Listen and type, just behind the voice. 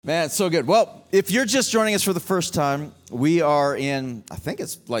Man, it's so good. Well, if you're just joining us for the first time, we are in, I think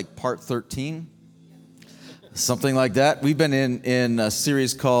it's like part 13, something like that. We've been in a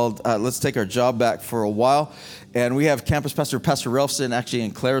series called Let's Take Our Job Back for a while. And we have campus pastor, Pastor Relfson, actually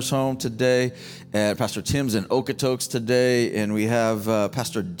in Claresholm today. And Pastor Tim's in Okotoks today. And we have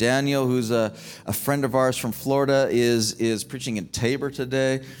Pastor Daniel, who's a friend of ours from Florida, is preaching in Tabor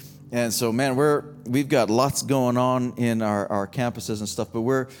today. And so, man, we've got lots going on in our campuses and stuff, but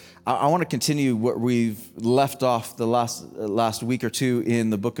I want to continue what we've left off the last week or two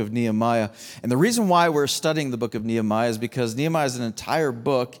in the book of Nehemiah. And the reason why we're studying the book of Nehemiah is because Nehemiah is an entire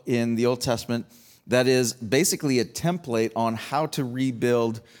book in the Old Testament that is basically a template on how to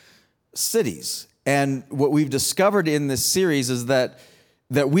rebuild cities. And what we've discovered in this series is that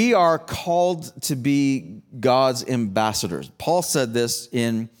we are called to be God's ambassadors. Paul said this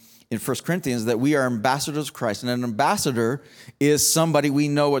in 1 Corinthians, that we are ambassadors of Christ. And an ambassador is somebody, we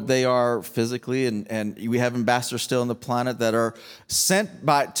know what they are physically, and we have ambassadors still on the planet that are sent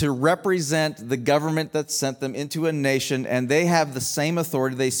to represent the government that sent them into a nation, and they have the same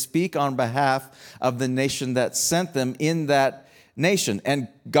authority. They speak on behalf of the nation that sent them in that nation. And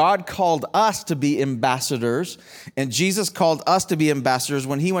God called us to be ambassadors, and Jesus called us to be ambassadors.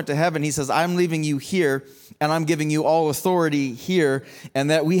 When he went to heaven, he says, I'm leaving you here, and I'm giving you all authority here, and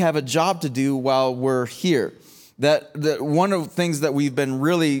that we have a job to do while we're here. That one of the things that we've been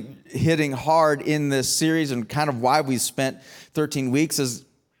really hitting hard in this series, and kind of why we spent 13 weeks, is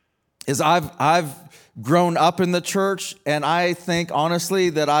I've grown up in the church, and I think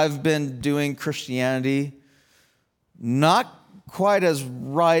honestly that I've been doing Christianity not quite as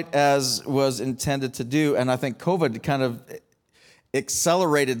right as was intended to do, and I think COVID kind of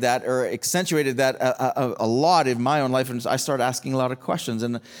accelerated that or accentuated that a lot in my own life, and I started asking a lot of questions.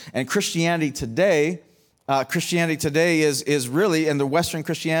 And Christianity today is really, and the Western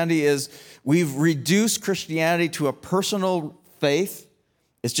Christianity is, we've reduced Christianity to a personal faith.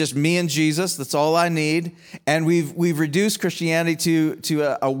 It's just me and Jesus. That's all I need. And we've reduced Christianity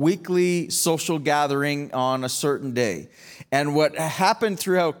to a weekly social gathering on a certain day. And what happened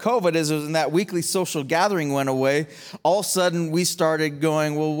throughout COVID is when that weekly social gathering went away, all of a sudden we started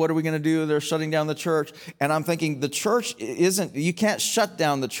going, well, what are we going to do? They're shutting down the church. And I'm thinking, the church you can't shut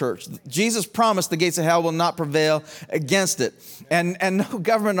down the church. Jesus promised the gates of hell will not prevail against it. And no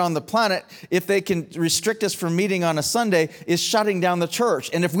government on the planet, if they can restrict us from meeting on a Sunday, is shutting down the church.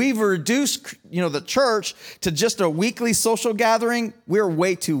 And if we've reduced, the church to just a weekly social gathering, we're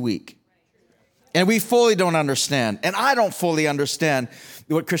way too weak. And we fully don't understand. And I don't fully understand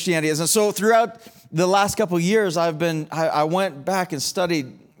what Christianity is. And so throughout the last couple of years, I went back and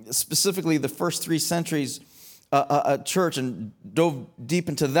studied specifically the first 3 centuries church and dove deep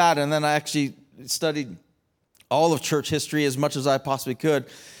into that. And then I actually studied all of church history as much as I possibly could.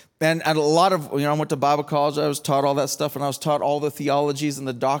 And a lot of, I went to Bible college, I was taught all that stuff, and I was taught all the theologies and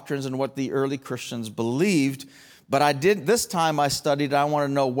the doctrines and what the early Christians believed. But this time I studied, I want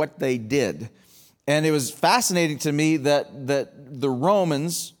to know what they did. And it was fascinating to me that the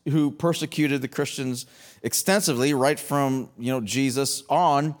Romans, who persecuted the Christians extensively, right from Jesus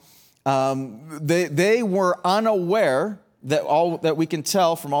on, they were unaware that we can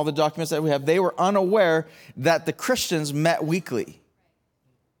tell from all the documents that we have. They were unaware that the Christians met weekly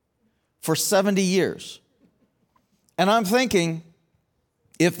for 70 years. And I'm thinking,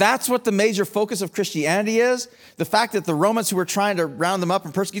 if that's what the major focus of Christianity is, the fact that the Romans who were trying to round them up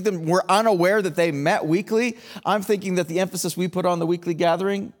and persecute them were unaware that they met weekly, I'm thinking that the emphasis we put on the weekly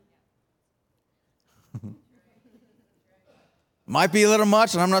gathering might be a little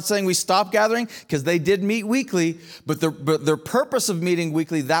much. And I'm not saying we stop gathering, because they did meet weekly, but their purpose of meeting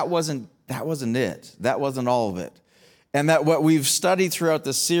weekly, that wasn't it. That wasn't all of it. And that what we've studied throughout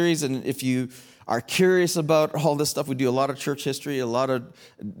this series, and if you are curious about all this stuff, we do a lot of church history, a lot of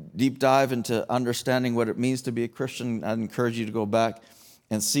deep dive into understanding what it means to be a Christian. I'd encourage you to go back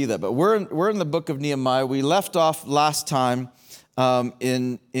and see that. But we're in the book of Nehemiah. We left off last time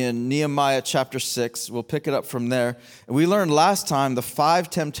in Nehemiah chapter 6. We'll pick it up from there. And we learned last time the 5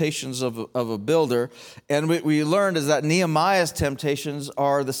 temptations of a builder. And what we learned is that Nehemiah's temptations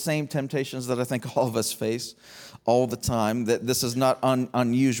are the same temptations that I think all of us face all the time, that this is not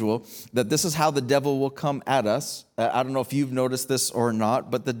unusual, that this is how the devil will come at us. I don't know if you've noticed this or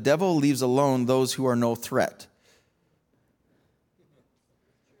not, but the devil leaves alone those who are no threat.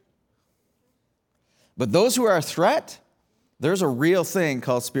 But those who are a threat, there's a real thing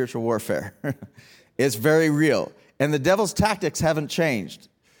called spiritual warfare. It's very real. And the devil's tactics haven't changed.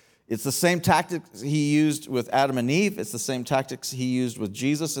 It's the same tactics he used with Adam and Eve. It's the same tactics he used with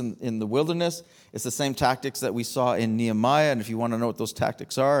Jesus in the wilderness. It's the same tactics that we saw in Nehemiah. And if you want to know what those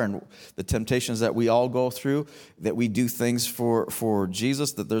tactics are and the temptations that we all go through, that we do things for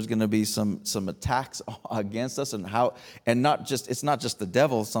Jesus, that there's going to be some attacks against us, and it's not just the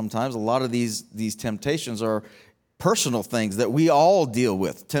devil sometimes. A lot of these temptations are personal things that we all deal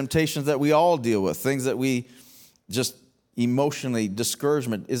with, temptations that we all deal with, things that we just emotionally,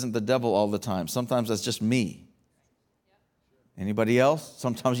 discouragement isn't the devil all the time. Sometimes that's just me. Anybody else?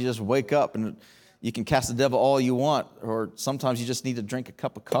 Sometimes you just wake up and you can cast the devil all you want, or sometimes you just need to drink a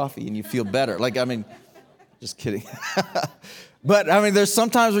cup of coffee and you feel better. Just kidding. But there's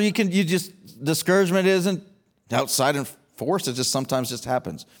sometimes where discouragement isn't outside and force. It just sometimes just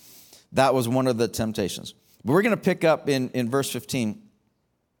happens. That was one of the temptations. But we're going to pick up in verse 15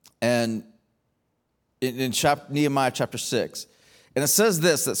 and in Nehemiah chapter 6. And it says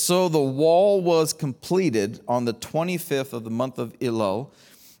this, that so the wall was completed on the 25th of the month of Elul.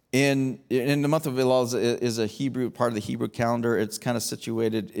 In the month of Elul is a Hebrew, part of the Hebrew calendar. It's kind of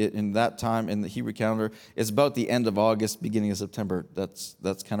situated in that time in the Hebrew calendar. It's about the end of August, beginning of September. That's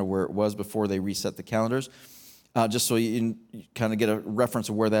kind of where it was before they reset the calendars, just so you kind of get a reference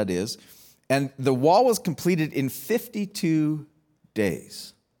of where that is. And the wall was completed in 52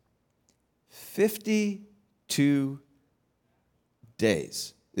 days. 52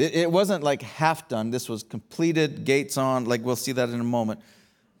 days. It wasn't like half done. This was completed, gates on, like we'll see that in a moment.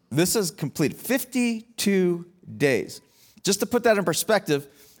 This is complete. 52 days. Just to put that in perspective,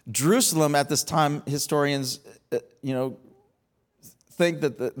 Jerusalem at this time, historians, think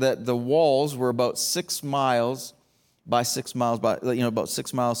that the walls were about 6 miles by 6 miles by, about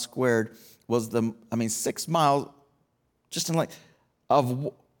 6 miles squared was 6 miles just in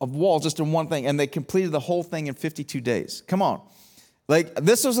of walls just in one thing. And they completed the whole thing in 52 days. Come on.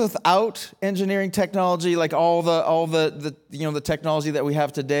 This was without engineering technology, like all the technology that we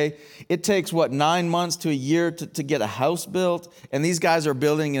have today. It takes 9 months to a year to get a house built, and these guys are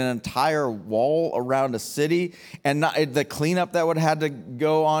building an entire wall around a city, and the cleanup that would have had to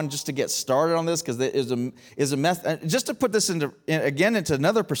go on just to get started on this, because it is a mess. And just to put this into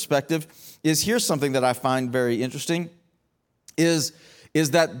another perspective, here's something that I find very interesting, is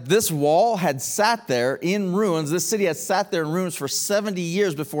that this wall had sat there in ruins. This city had sat there in ruins for 70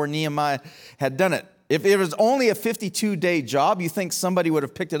 years before Nehemiah had done it. If it was only a 52-day job, you think somebody would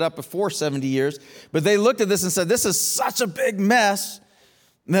have picked it up before 70 years. But they looked at this and said, this is such a big mess.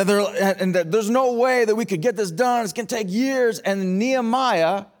 And there's no way that we could get this done. It's going to take years. And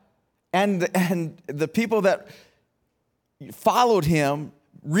Nehemiah and the people that followed him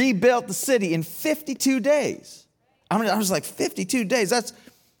rebuilt the city in 52 days. I was like, 52 days. That's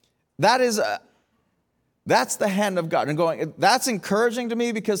the hand of God. That's encouraging to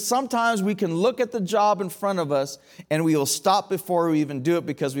me, because sometimes we can look at the job in front of us and we will stop before we even do it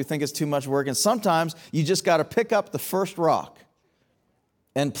because we think it's too much work. And sometimes you just got to pick up the first rock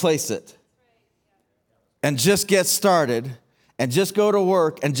and place it and just get started and just go to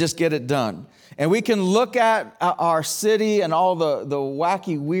work and just get it done. And we can look at our city and all the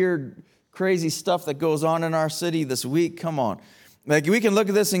wacky, weird, crazy stuff that goes on in our city this week. Come on. We can look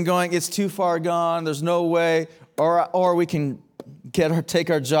at this and going, it's too far gone. There's no way. Or we can take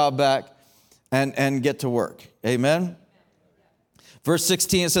our job back and get to work. Amen. Verse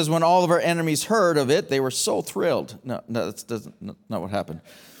 16, it says, when all of our enemies heard of it, they were so thrilled. No, that's not what happened.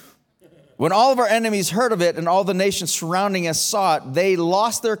 When all of our enemies heard of it and all the nations surrounding us saw it, they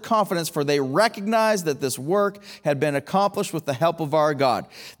lost their confidence, for they recognized that this work had been accomplished with the help of our God.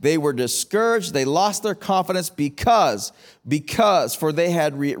 They were discouraged. They lost their confidence because they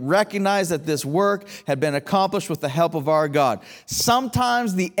had recognized that this work had been accomplished with the help of our God.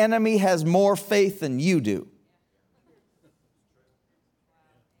 Sometimes the enemy has more faith than you do.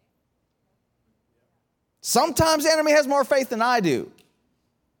 Sometimes the enemy has more faith than I do.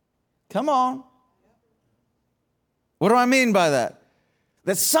 Come on. What do I mean by that?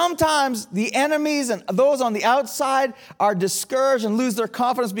 That sometimes the enemies and those on the outside are discouraged and lose their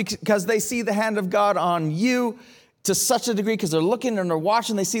confidence because they see the hand of God on you to such a degree, because they're looking and they're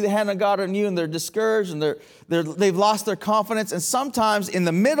watching, they see the hand of God on you, and they're discouraged and they've lost their confidence. And sometimes in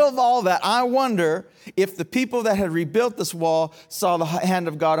the middle of all that, I wonder if the people that had rebuilt this wall saw the hand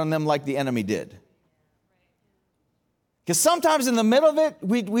of God on them like the enemy did. Because sometimes in the middle of it,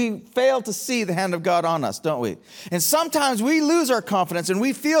 we fail to see the hand of God on us, don't we? And sometimes we lose our confidence and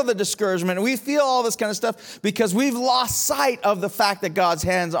we feel the discouragement and we feel all this kind of stuff because we've lost sight of the fact that God's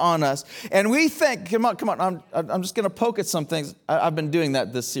hand's on us. And we think, come on, I'm just going to poke at some things. I've been doing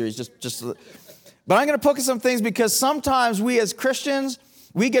that this series, but I'm going to poke at some things because sometimes we as Christians,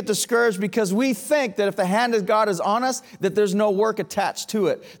 We get discouraged because we think that if the hand of God is on us, that there's no work attached to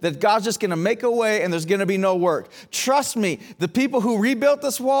it, that God's just going to make a way and there's going to be no work. Trust me, the people who rebuilt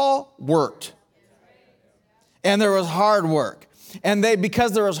this wall worked. And there was hard work. And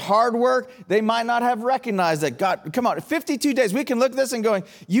because there was hard work, they might not have recognized that God, come on, 52 days, we can look at this and going,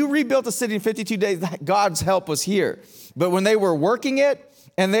 you rebuilt a city in 52 days, God's help was here. But when they were working it,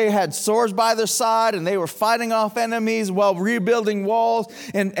 and they had swords by their side, and they were fighting off enemies while rebuilding walls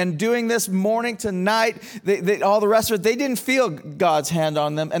and doing this morning to night, all the rest of it, they didn't feel God's hand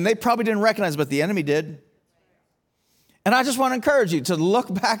on them, and they probably didn't recognize, but the enemy did. And I just want to encourage you to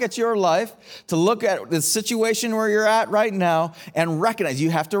look back at your life, to look at the situation where you're at right now, and recognize, you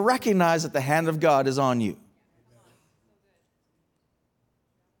have to recognize that the hand of God is on you.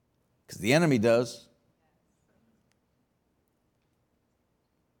 Because the enemy does.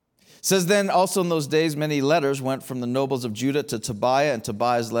 It says then also in those days many letters went from the nobles of Judah to Tobiah, and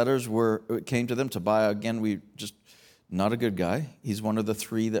Tobiah's letters came to them. Tobiah, again, not a good guy. He's one of the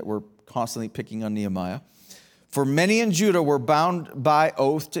three that were constantly picking on Nehemiah. For many in Judah were bound by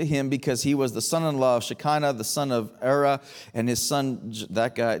oath to him because he was the son-in-law of Shekinah, the son of Era, and his son,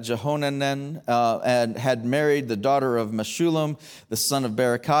 that guy, Jehonanan, and had married the daughter of Meshullam, the son of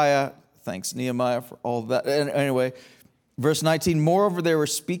Berechiah. Thanks, Nehemiah, for all that. Anyway, verse 19, moreover, they were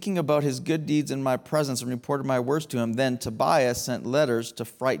speaking about his good deeds in my presence and reported my words to him. Then Tobiah sent letters to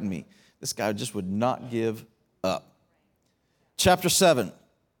frighten me. This guy just would not give up. Chapter 7.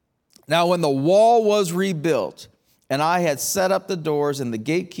 Now, when the wall was rebuilt, and I had set up the doors, and the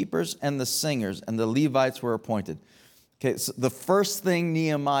gatekeepers and the singers and the Levites were appointed. Okay, so the first thing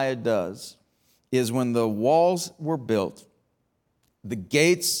Nehemiah does is when the walls were built, the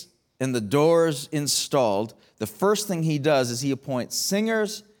gates and the doors installed, the first thing he does is he appoints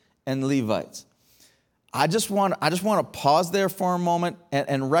singers and Levites. I just want to pause there for a moment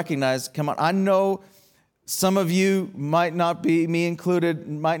and recognize, come on, I know some of you might not be, me included,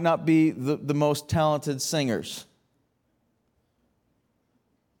 might not be the most talented singers.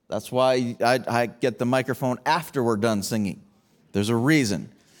 That's why I get the microphone after we're done singing. There's a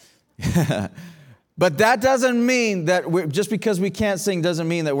reason. But that doesn't mean that just because we can't sing doesn't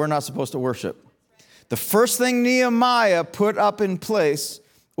mean that we're not supposed to worship. The first thing Nehemiah put up in place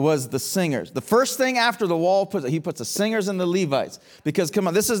was the singers. The first thing after the wall, he puts the singers and the Levites. Because, come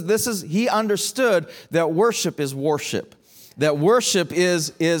on, he understood that worship is worship. That worship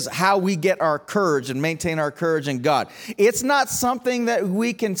is how we get our courage and maintain our courage in God. It's not something that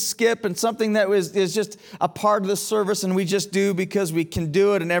we can skip and something that is just a part of the service and we just do because we can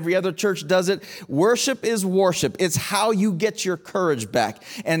do it and every other church does it. Worship is worship. It's how you get your courage back.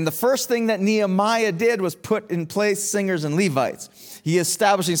 And the first thing that Nehemiah did was put in place singers and Levites. He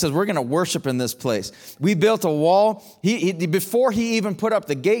established, he says, we're going to worship in this place. We built a wall. Before he even put up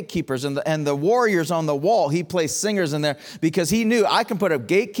the gatekeepers and the warriors on the wall, he placed singers in there because he knew I can put up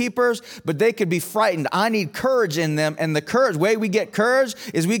gatekeepers, but they could be frightened. I need courage in them. And the courage, way we get courage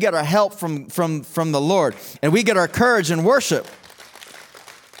is we get our help from the Lord. And we get our courage in worship.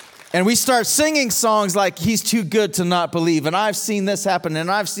 And we start singing songs like he's too good to not believe. And I've seen this happen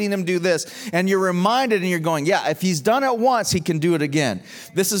and I've seen him do this. And you're reminded and you're going, yeah, if he's done it once, he can do it again.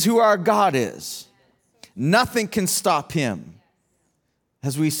 This is who our God is. Nothing can stop him.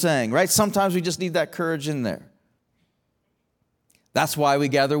 As we sang, right? Sometimes we just need that courage in there. That's why we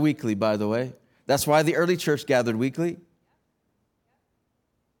gather weekly, by the way. That's why the early church gathered weekly.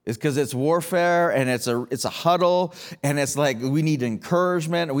 It's because it's warfare and it's a huddle and it's like we need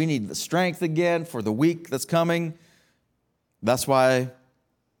encouragement. We need the strength again for the week that's coming. That's why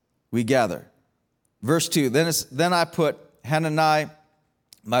we gather. Verse 2, then I put Hanani,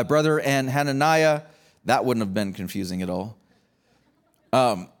 my brother, and Hananiah. That wouldn't have been confusing at all.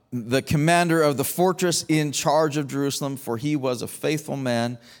 The commander of the fortress in charge of Jerusalem, for he was a faithful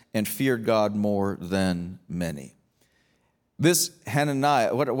man and feared God more than many. This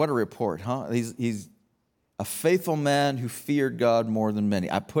Hananiah, what a report, huh? He's a faithful man who feared God more than many.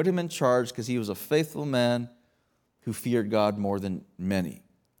 I put him in charge because he was a faithful man who feared God more than many.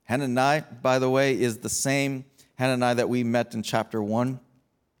 Hananiah, by the way, is the same Hananiah that we met in chapter 1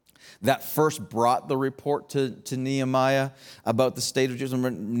 that first brought the report to Nehemiah about the state of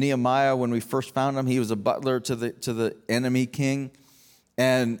Jerusalem. Nehemiah, when we first found him, he was a butler to the enemy king.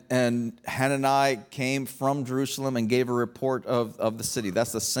 And Hananiah came from Jerusalem and gave a report of the city.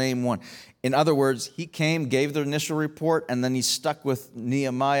 That's the same one. In other words, he came, gave the initial report, and then he stuck with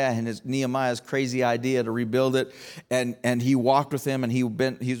Nehemiah and Nehemiah's crazy idea to rebuild it. And he walked with him, and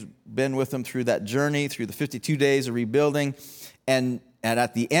he's been with him through that journey, through the 52 days of rebuilding. And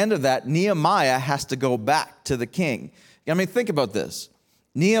at the end of that, Nehemiah has to go back to the king. I mean, think about this.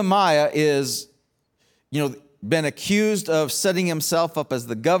 Nehemiah is, been accused of setting himself up as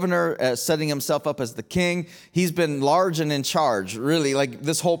the governor, setting himself up as the king. He's been large and in charge, really, like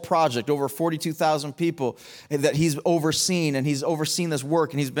this whole project, over 42,000 people that he's overseen, and he's overseen this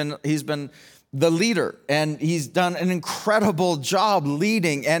work, and he's been the leader, and he's done an incredible job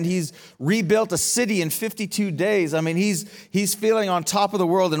leading, and he's rebuilt a city in 52 days. I mean, he's feeling on top of the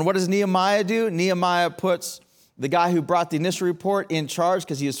world. And what does Nehemiah do? Nehemiah puts the guy who brought the initial report in charge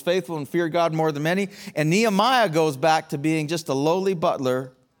because he is faithful and feared God more than many. And Nehemiah goes back to being just a lowly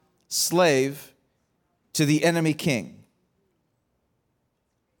butler, slave to the enemy king.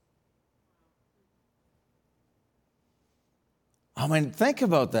 I mean, think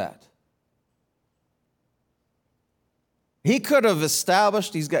about that. He could have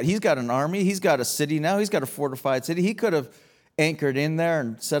established, he's got an army, he's got a city now, he's got a fortified city. He could have anchored in there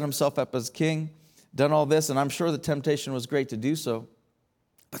and set himself up as king, done all this, and I'm sure the temptation was great to do so.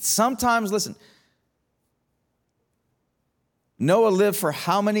 But sometimes, listen, Noah lived for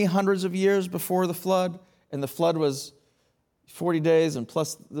how many hundreds of years before the flood? And the flood was 40 days and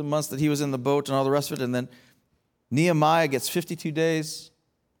plus the months that he was in the boat and all the rest of it. And then Nehemiah gets 52 days.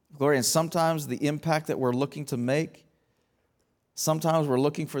 Glory. And sometimes the impact that we're looking to make, sometimes we're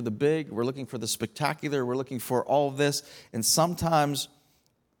looking for the big, we're looking for the spectacular, we're looking for all of this. And sometimes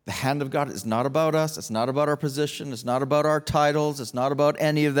the hand of God is not about us. It's not about our position. It's not about our titles. It's not about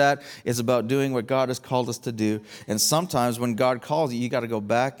any of that. It's about doing what God has called us to do. And sometimes when God calls you, you got to go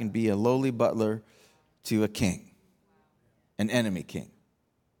back and be a lowly butler to a king, an enemy king.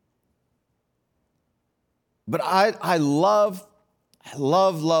 But I love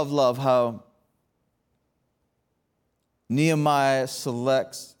how Nehemiah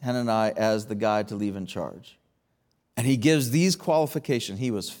selects Hanani as the guy to leave in charge. And he gives these qualifications. He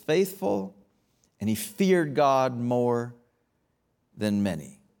was faithful, and he feared God more than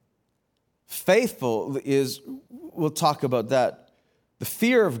many. Faithful is, we'll talk about that. The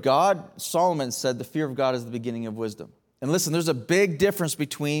fear of God, Solomon said, the fear of God is the beginning of wisdom. And listen, there's a big difference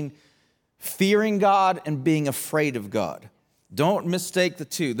between fearing God and being afraid of God. Don't mistake the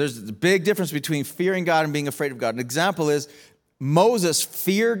two. There's a big difference between fearing God and being afraid of God. An example is Moses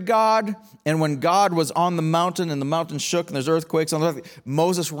feared God, and when God was on the mountain and the mountain shook and there's earthquakes,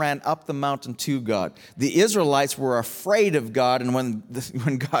 Moses ran up the mountain to God. The Israelites were afraid of God, and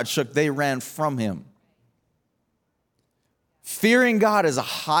when God shook, they ran from him. Fearing God is a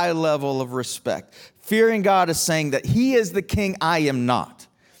high level of respect. Fearing God is saying that he is the king, I am not.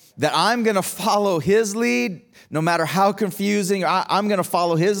 That I'm going to follow his lead, no matter how confusing. I'm going to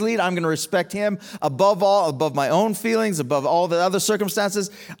follow his lead. I'm going to respect him above all, above my own feelings, above all the other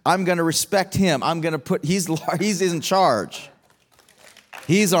circumstances. I'm going to respect him. I'm going to he's in charge.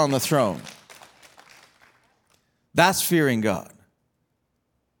 He's on the throne. That's fearing God.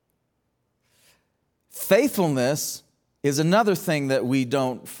 Faithfulness is another thing that we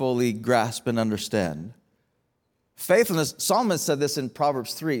don't fully grasp and understand. Faithfulness, Solomon said this in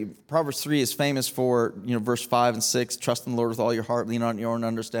Proverbs 3. Proverbs 3 is famous for, verse 5 and 6. Trust in the Lord with all your heart, lean on your own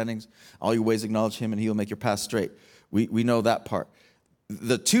understandings. All your ways acknowledge him, and he will make your path straight. We know that part.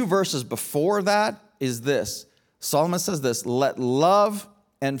 The two verses before that is this. Solomon says this, let love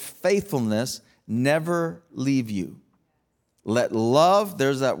and faithfulness never leave you. Let love,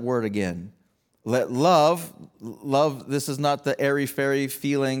 there's that word again. Let love, this is not the airy-fairy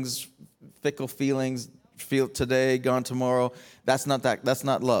feelings, fickle feelings, feel today, gone tomorrow. That's not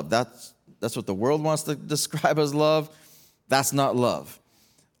love. That's what the world wants to describe as love. That's not love.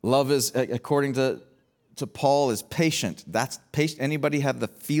 Love is, according to Paul, is patient. That's patient. Anybody have the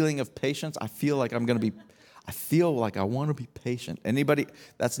feeling of patience? I feel like I want to be patient. Anybody?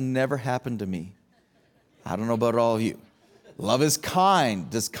 That's never happened to me. I don't know about all of you. Love is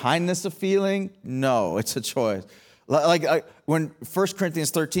kind. Does kindness a feeling? No, it's a choice. Like when 1 Corinthians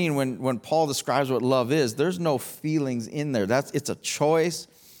 13, when Paul describes what love is, there's no feelings in there. It's a choice.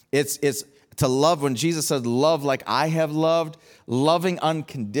 It's to love. When Jesus said, "Love like I have loved," loving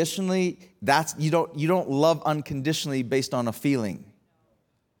unconditionally. That's you don't love unconditionally based on a feeling.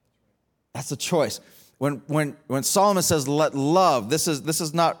 That's a choice. When Solomon says, "Let love," this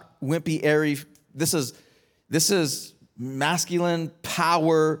is not wimpy, airy. This is masculine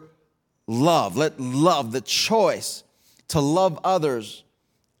power. Love. Let love, the choice to love others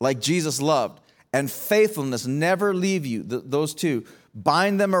like Jesus loved, and faithfulness never leave you. Those two.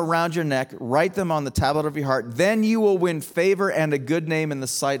 Bind them around your neck, write them on the tablet of your heart. Then you will win favor and a good name in the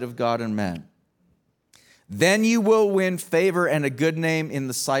sight of God and man. Then you will win favor and a good name in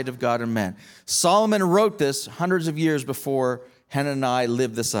the sight of God and man. Solomon wrote this hundreds of years before Hanani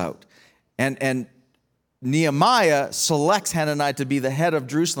lived this out. And Nehemiah selects Hananiah to be the head of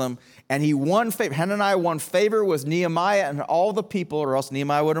Jerusalem, and he won favor. Hananiah won favor with Nehemiah and all the people, or else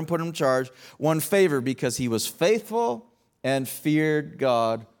Nehemiah wouldn't put him in charge, won favor because he was faithful and feared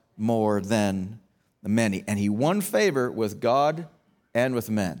God more than the many. And he won favor with God and with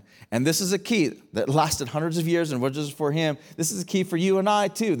men. And this is a key that lasted hundreds of years and was just for him. This is a key for you and I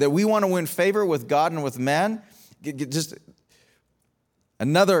too, that we want to win favor with God and with men. Just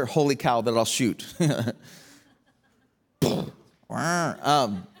another holy cow that I'll shoot.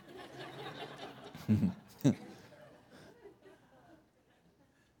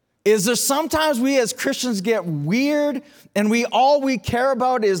 Is there sometimes we as Christians get weird and all we care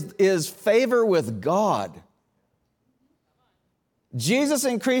about is favor with God? Jesus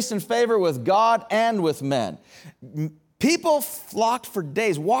increased in favor with God and with men. People walked for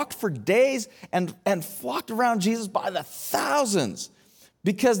days and flocked around Jesus by the thousands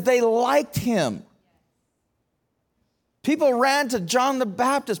because they liked him. People ran to John the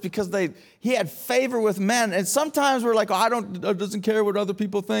Baptist because he had favor with men. And sometimes we're like, it doesn't care what other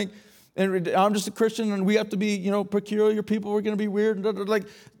people think. And I'm just a Christian and we have to be, peculiar people. We're going to be weird. Like,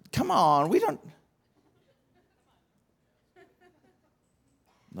 come on, we don't.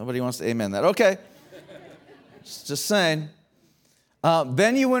 Nobody wants to amen that. Okay. Just saying.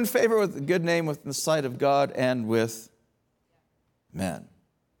 Then you win favor with a good name with the sight of God and with men.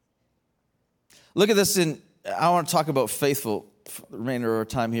 Look at this I want to talk about faithful for the remainder of our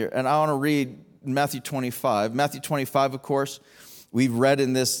time here. And I want to read Matthew 25. Matthew 25, of course, we've read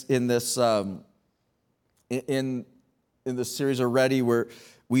in this series already where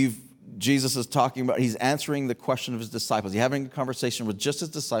Jesus is talking about, he's answering the question of his disciples. He's having a conversation with just his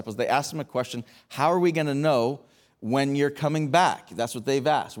disciples. They asked him a question, how are we going to know when you're coming back? That's what they've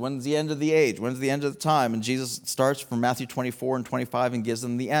asked. When's the end of the age? When's the end of the time? And Jesus starts from Matthew 24 and 25 and gives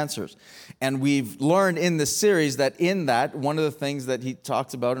them the answers. And we've learned in this series that one of the things that he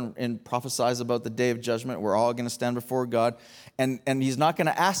talks about and prophesies about the day of judgment, we're all going to stand before God. And he's not going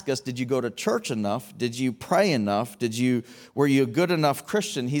to ask us, did you go to church enough? Did you pray enough? Were you a good enough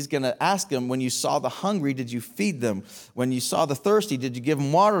Christian? He's going to ask them, when you saw the hungry, did you feed them? When you saw the thirsty, did you give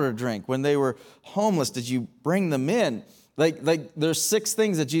them water to drink? When they were homeless, did you bring them in? Like there's 6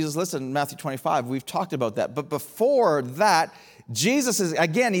 things that Jesus listed in Matthew 25. We've talked about that. But before that, Jesus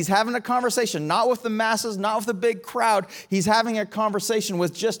he's having a conversation, not with the masses, not with the big crowd. He's having a conversation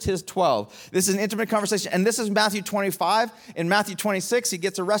with just his 12. This is an intimate conversation. And this is Matthew 25. In Matthew 26, he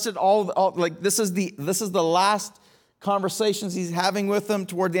gets arrested. This is the last conversations he's having with them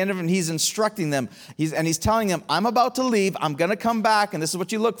toward the end of it, and he's instructing them. He's telling them, I'm about to leave. I'm going to come back, and this is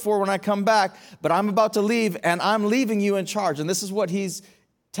what you look for when I come back, but I'm about to leave, and I'm leaving you in charge. And this is what he's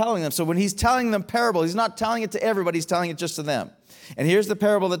telling them. So when he's telling them parable, he's not telling it to everybody. He's telling it just to them. And here's the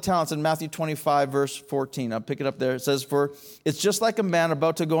parable of the talents in Matthew 25, verse 14. I'll pick it up there. It says, for it's just like a man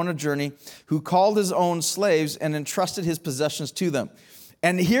about to go on a journey who called his own slaves and entrusted his possessions to them.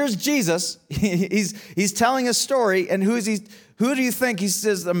 And here's Jesus. He's telling a story. And who do you think? He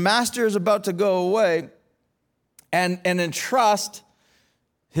says the master is about to go away and entrust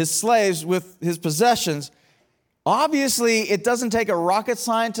his slaves with his possessions. Obviously, it doesn't take a rocket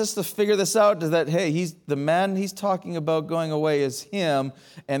scientist to figure this out, that, hey, the man he's talking about going away is him,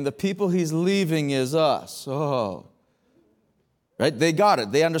 and the people he's leaving is us. Oh. Right? They got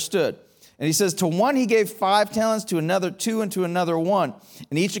it. They understood. And he says, to one he gave 5 talents, to another 2, and to another 1,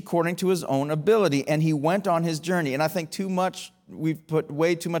 and each according to his own ability. And he went on his journey. And I think we've put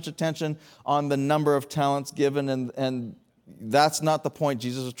way too much attention on the number of talents given, and that's not the point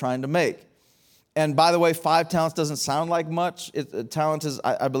Jesus was trying to make. And by the way, 5 talents doesn't sound like much. A talent is,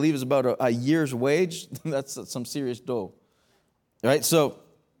 I believe, is about a year's wage. That's some serious dough, right? So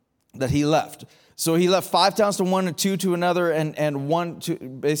that he left. So he left 5 talents to one and 2 to another, and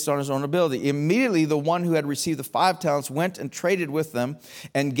 1 based on his own ability. Immediately, the one who had received the 5 talents went and traded with them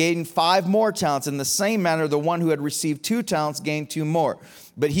and gained 5 more talents. In the same manner, the one who had received 2 talents gained 2 more.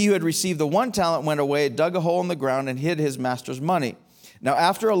 But he who had received the 1 talent went away, dug a hole in the ground, and hid his master's money. Now,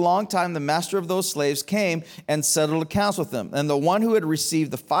 after a long time, the master of those slaves came and settled accounts with them. And the one who had received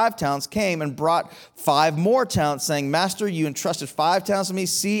the 5 talents came and brought 5 more talents, saying, Master, you entrusted 5 talents to me.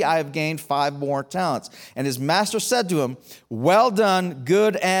 See, I have gained 5 more talents. And his master said to him, well done,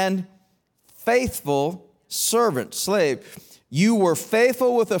 good and faithful servant, slave. You were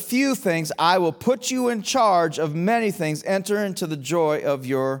faithful with a few things. I will put you in charge of many things. Enter into the joy of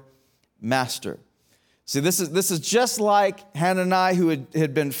your master. See, this is just like Hananiah, who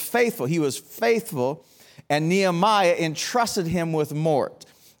had been faithful. He was faithful, and Nehemiah entrusted him with more.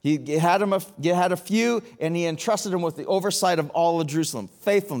 He had a few, and he entrusted him with the oversight of all of Jerusalem.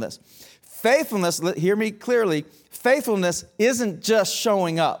 Faithfulness. Faithfulness, hear me clearly, faithfulness isn't just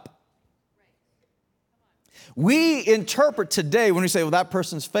showing up. We interpret today, when we say, well, that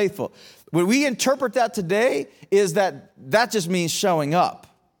person's faithful, when we interpret that today is that just means showing up,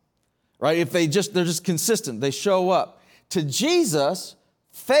 right? If they're just consistent, they show up. To Jesus,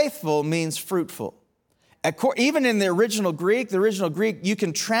 faithful means fruitful. Even in the original Greek, you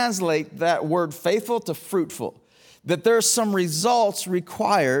can translate that word faithful to fruitful. That there's some results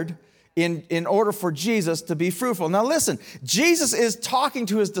required in order for Jesus to be fruitful. Now listen, Jesus is talking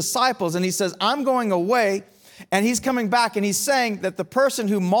to his disciples and he says, I'm going away, and he's coming back, and he's saying that the person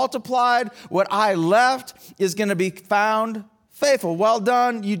who multiplied what I left is going to be found faithful. Well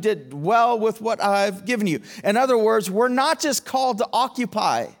done, you did well with what I've given you. In other words, we're not just called to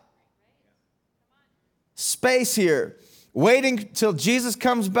occupy space here, waiting till Jesus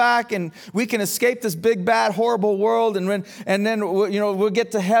comes back and we can escape this big, bad, horrible world, and then we'll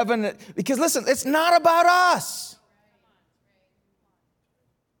get to heaven. Because listen, it's not about us.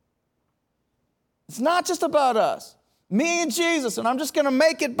 It's not just about us. Me and Jesus, and I'm just going to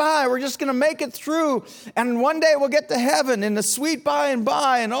make it by. We're just going to make it through, and one day we'll get to heaven in the sweet by and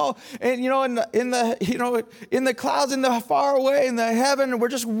by, and in the clouds, in the far away, in the heaven. And we're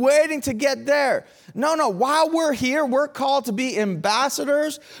just waiting to get there. No. While we're here, we're called to be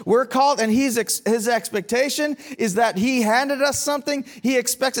ambassadors. We're called, and his expectation is that he handed us something. He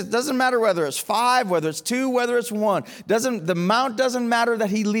expects it. Doesn't matter whether it's 5, whether it's 2, whether it's 1. The amount doesn't matter that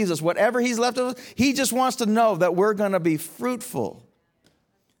he leaves us. Whatever he's left us, he just wants to know that we're going to be fruitful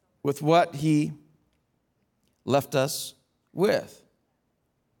with what he left us with.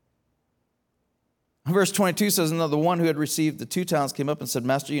 Verse 22 says, "Now the one who had received the 2 talents came up and said,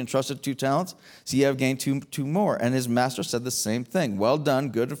 Master, you entrusted 2 talents, so you have gained two more. And his master said the same thing. Well done,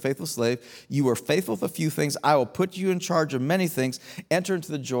 good and faithful slave. You were faithful with a few things. I will put you in charge of many things. Enter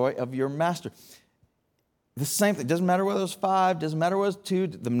into the joy of your master." The same thing. Doesn't matter whether it was 5, doesn't matter whether it was 2.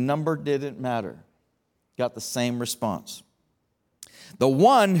 The number didn't matter. Got the same response. The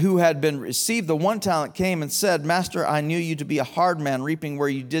one who had been received the 1 talent came and said, Master, I knew you to be a hard man, reaping where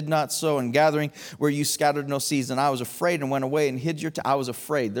you did not sow and gathering where you scattered no seeds. And I was afraid and went away and hid your I was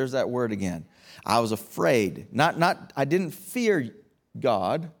afraid. There's that word again. I was afraid. I didn't fear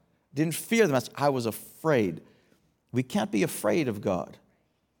God. Didn't fear the master. I was afraid. We can't be afraid of God.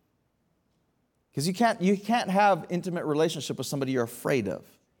 Because you can't have intimate relationship with somebody you're afraid of.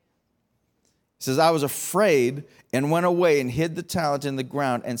 He says, I was afraid and went away and hid the talent in the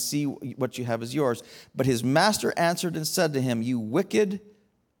ground, and see what you have is yours. But his master answered and said to him, you wicked,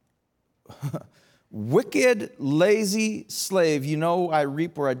 lazy slave, you know I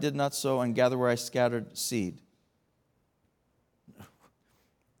reap where I did not sow and gather where I scattered seed.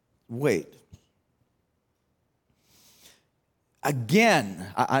 Wait. Again,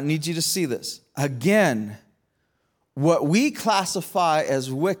 I need you to see this. Again, what we classify as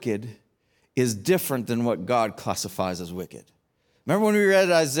wicked is different than what God classifies as wicked. Remember when we read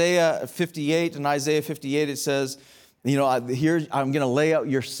Isaiah 58, in Isaiah 58 it says, here I'm going to lay out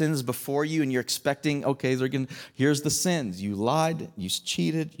your sins before you, and you're expecting, okay, here's the sins. You lied, you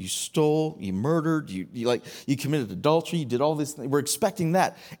cheated, you stole, you murdered, you committed adultery, you did all these things. We're expecting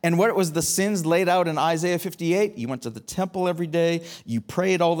that. And what was the sins laid out in Isaiah 58? You went to the temple every day, you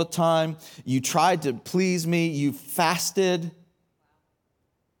prayed all the time, you tried to please me, you fasted.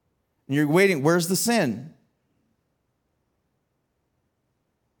 And you're waiting, where's the sin?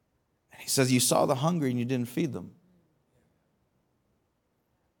 And he says, you saw the hungry and you didn't feed them.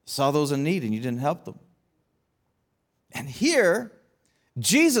 You saw those in need and you didn't help them. And here,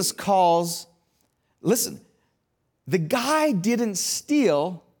 Jesus calls, listen, the guy didn't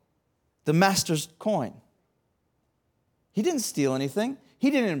steal the master's coin. He didn't steal anything. He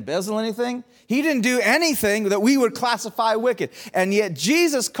didn't embezzle anything. He didn't do anything that we would classify wicked. And yet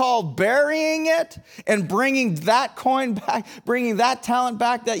Jesus called burying it and bringing that coin back, bringing that talent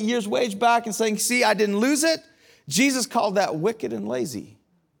back, that year's wage back, and saying, see, I didn't lose it. Jesus called that wicked and lazy.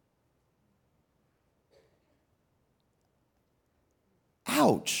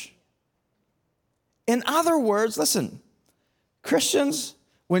 Ouch. In other words, listen, Christians,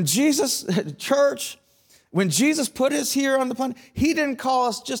 when Jesus put us here on the planet, he didn't call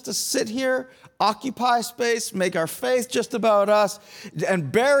us just to sit here, occupy space, make our faith just about us,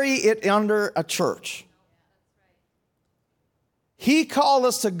 and bury it under a church. He called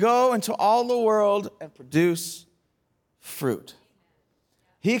us to go into all the world and produce fruit.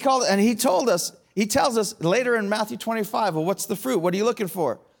 He tells us later in Matthew 25, well, what's the fruit? What are you looking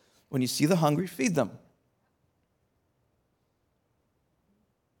for? When you see the hungry, feed them.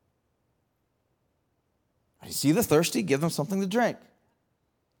 You see the thirsty, give them something to drink.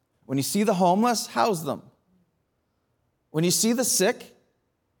 When you see the homeless, house them. When you see the sick,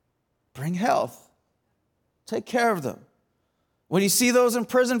 bring health. Take care of them. When you see those in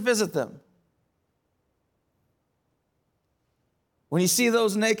prison, visit them. When you see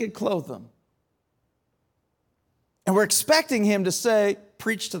those naked, clothe them. And we're expecting him to say,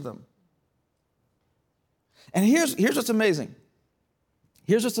 preach to them. And here's what's amazing.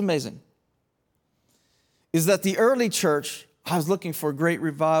 Here's what's amazing. Is that the early church, I was looking for great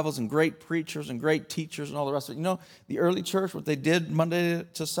revivals and great preachers and great teachers and all the rest of it. You know, the early church, what they did Monday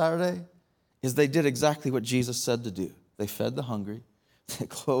to Saturday, is they did exactly what Jesus said to do. They fed the hungry. They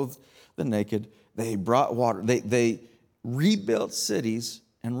clothed the naked. They brought water. They rebuilt cities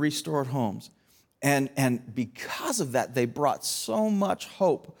and restored homes. And because of that, they brought so much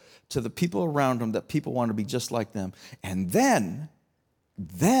hope to the people around them that people wanted to be just like them. And then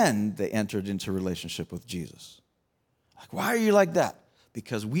they entered into relationship with Jesus. Like, why are you like that?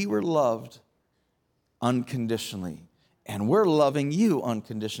 Because we were loved unconditionally. And we're loving you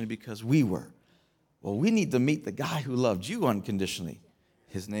unconditionally because we were. Well, we need to meet the guy who loved you unconditionally.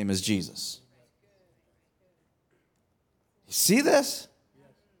 His name is Jesus. You see this?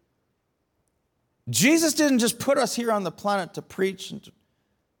 Jesus didn't just put us here on the planet to preach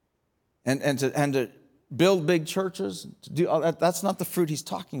and to build big churches. To do all that. That's not the fruit he's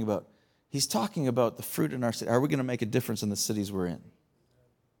talking about. He's talking about the fruit in our city. Are we going to make a difference in the cities we're in?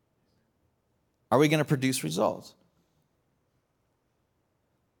 Are we going to produce results?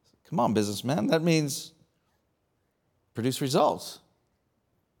 Come on, businessman. That means produce results.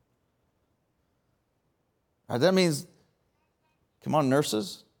 All right, that means, come on,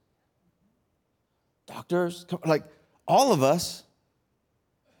 nurses, doctors, like all of us,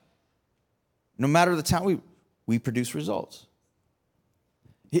 no matter the town, we produce results.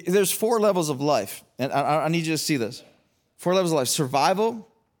 There's 4 levels of life, and I need you to see this. 4 levels of life. Survival,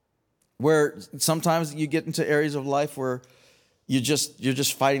 where sometimes you get into areas of life where you're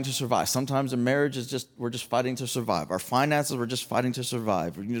just fighting to survive. Sometimes a marriage is we're just fighting to survive. Our finances, we're just fighting to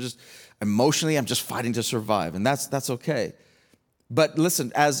survive. Just emotionally, I'm just fighting to survive, and that's okay. But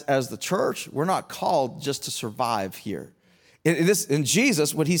listen, as the church, we're not called just to survive here. In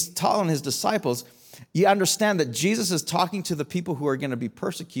Jesus, what he's telling his disciples, you understand that Jesus is talking to the people who are going to be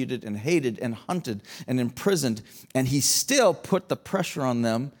persecuted and hated and hunted and imprisoned, and he still put the pressure on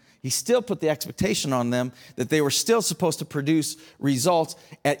them. He still put the expectation on them that they were still supposed to produce results,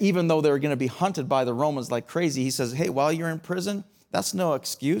 even though they were going to be hunted by the Romans like crazy. He says, hey, while you're in prison, that's no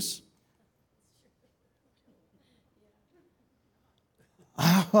excuse.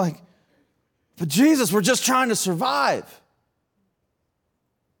 I'm like, but Jesus, we're just trying to survive.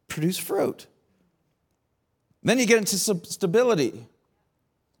 Produce fruit. Then you get into stability.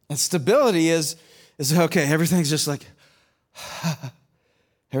 And stability is okay, everything's just like,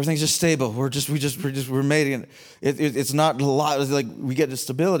 everything's just stable. We're made. It's not a lot. It's like we get to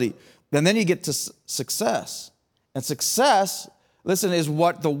stability. And then you get to success. And success, listen, is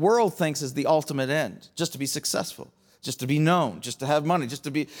what the world thinks is the ultimate end, just to be successful. Just to be known, just to have money, just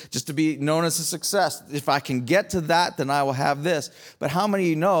to be known as a success. If I can get to that, then I will have this. But how many of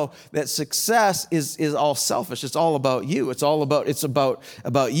you know that success is all selfish? It's all about you. It's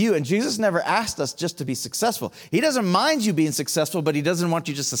about you. And Jesus never asked us just to be successful. He doesn't mind you being successful, but he doesn't want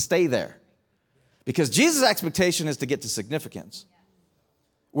you just to stay there. Because Jesus' expectation is to get to significance,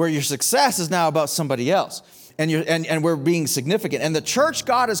 where your success is now about somebody else. And we're being significant. And the church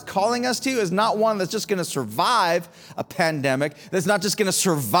God is calling us to is not one that's just going to survive a pandemic. That's not just going to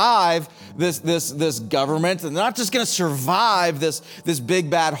survive this government. And not just going to survive this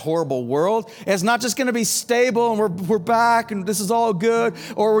big, bad, horrible world. It's not just going to be stable and we're back and this is all good.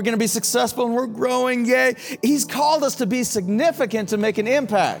 Or we're going to be successful and we're growing. Yay. He's called us to be significant, to make an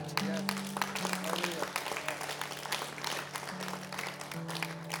impact.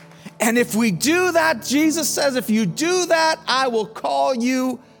 And if we do that, Jesus says, if you do that, I will call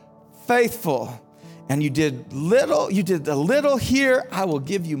you faithful. And you did a little here, I will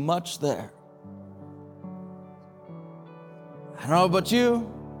give you much there. I don't know about you.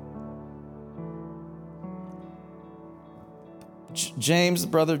 James, the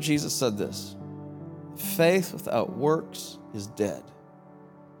brother of Jesus, said this: faith without works is dead.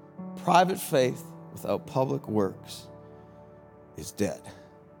 Private faith without public works is dead.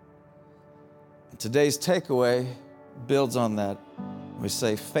 Today's takeaway builds on that. We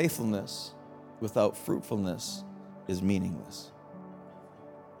say faithfulness without fruitfulness is meaningless.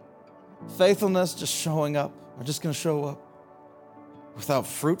 Faithfulness, just showing up, I'm just going to show up, without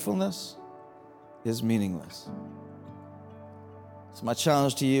fruitfulness is meaningless. So my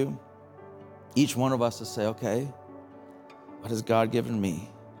challenge to you, each one of us, to say, okay, what has God given me?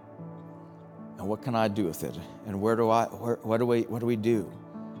 And what can I do with it? And what do we do?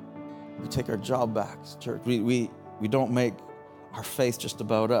 We take our job back, church. We don't make our faith just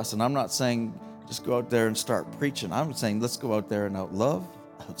about us. And I'm not saying just go out there and start preaching. I'm saying let's go out there and out love,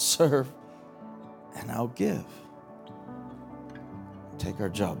 out serve, and out give. Take our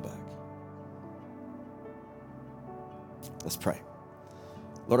job back. Let's pray.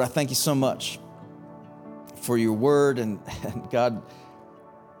 Lord, I thank you so much for your word, and God,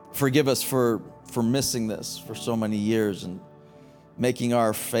 forgive us for missing this for so many years and making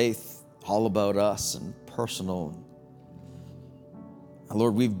our faith all about us and personal. And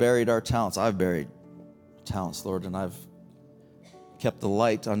Lord, we've buried our talents. I've buried talents, Lord, and I've kept the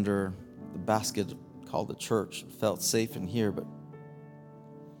light under the basket called the church. Felt safe in here, but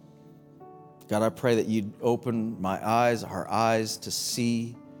God, I pray that you'd open my eyes, our eyes, to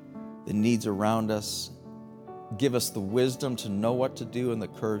see the needs around us. Give us the wisdom to know what to do and the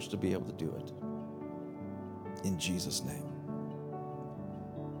courage to be able to do it. In Jesus' name.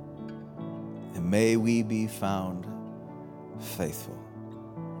 And may we be found faithful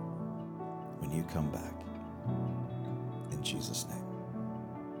when you come back. In Jesus' name.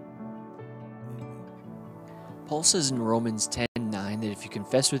 Paul says in Romans 10:9 that if you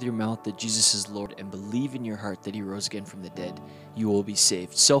confess with your mouth that Jesus is Lord and believe in your heart that he rose again from the dead, you will be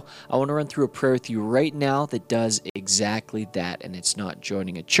saved. So I want to run through a prayer with you right now that does exactly that. And it's not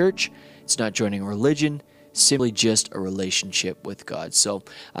joining a church. It's not joining a religion. Simply just a relationship with God. So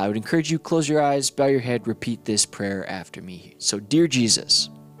I would encourage you, close your eyes, bow your head, repeat this prayer after me. So, dear Jesus,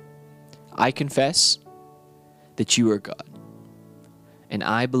 I confess that you are God. And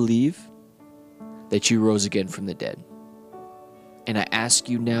I believe that you rose again from the dead. And I ask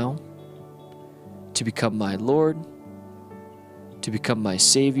you now to become my Lord, to become my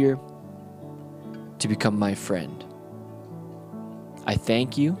Savior, to become my friend. I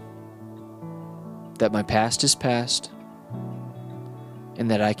thank you that my past is past and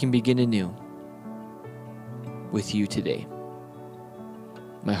that I can begin anew with you today.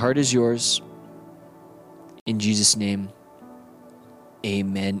 My heart is yours. In Jesus' name,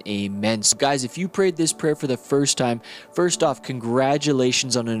 amen, amen. So guys, if you prayed this prayer for the first time, first off,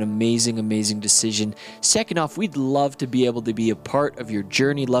 congratulations on an amazing, amazing decision. Second off, we'd love to be able to be a part of your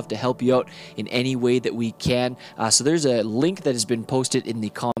journey, love to help you out in any way that we can. So there's a link that has been posted in the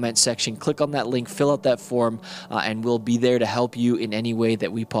comment section. Click on that link, fill out that form, and we'll be there to help you in any way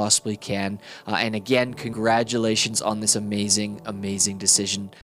that we possibly can. And again, congratulations on this amazing, amazing decision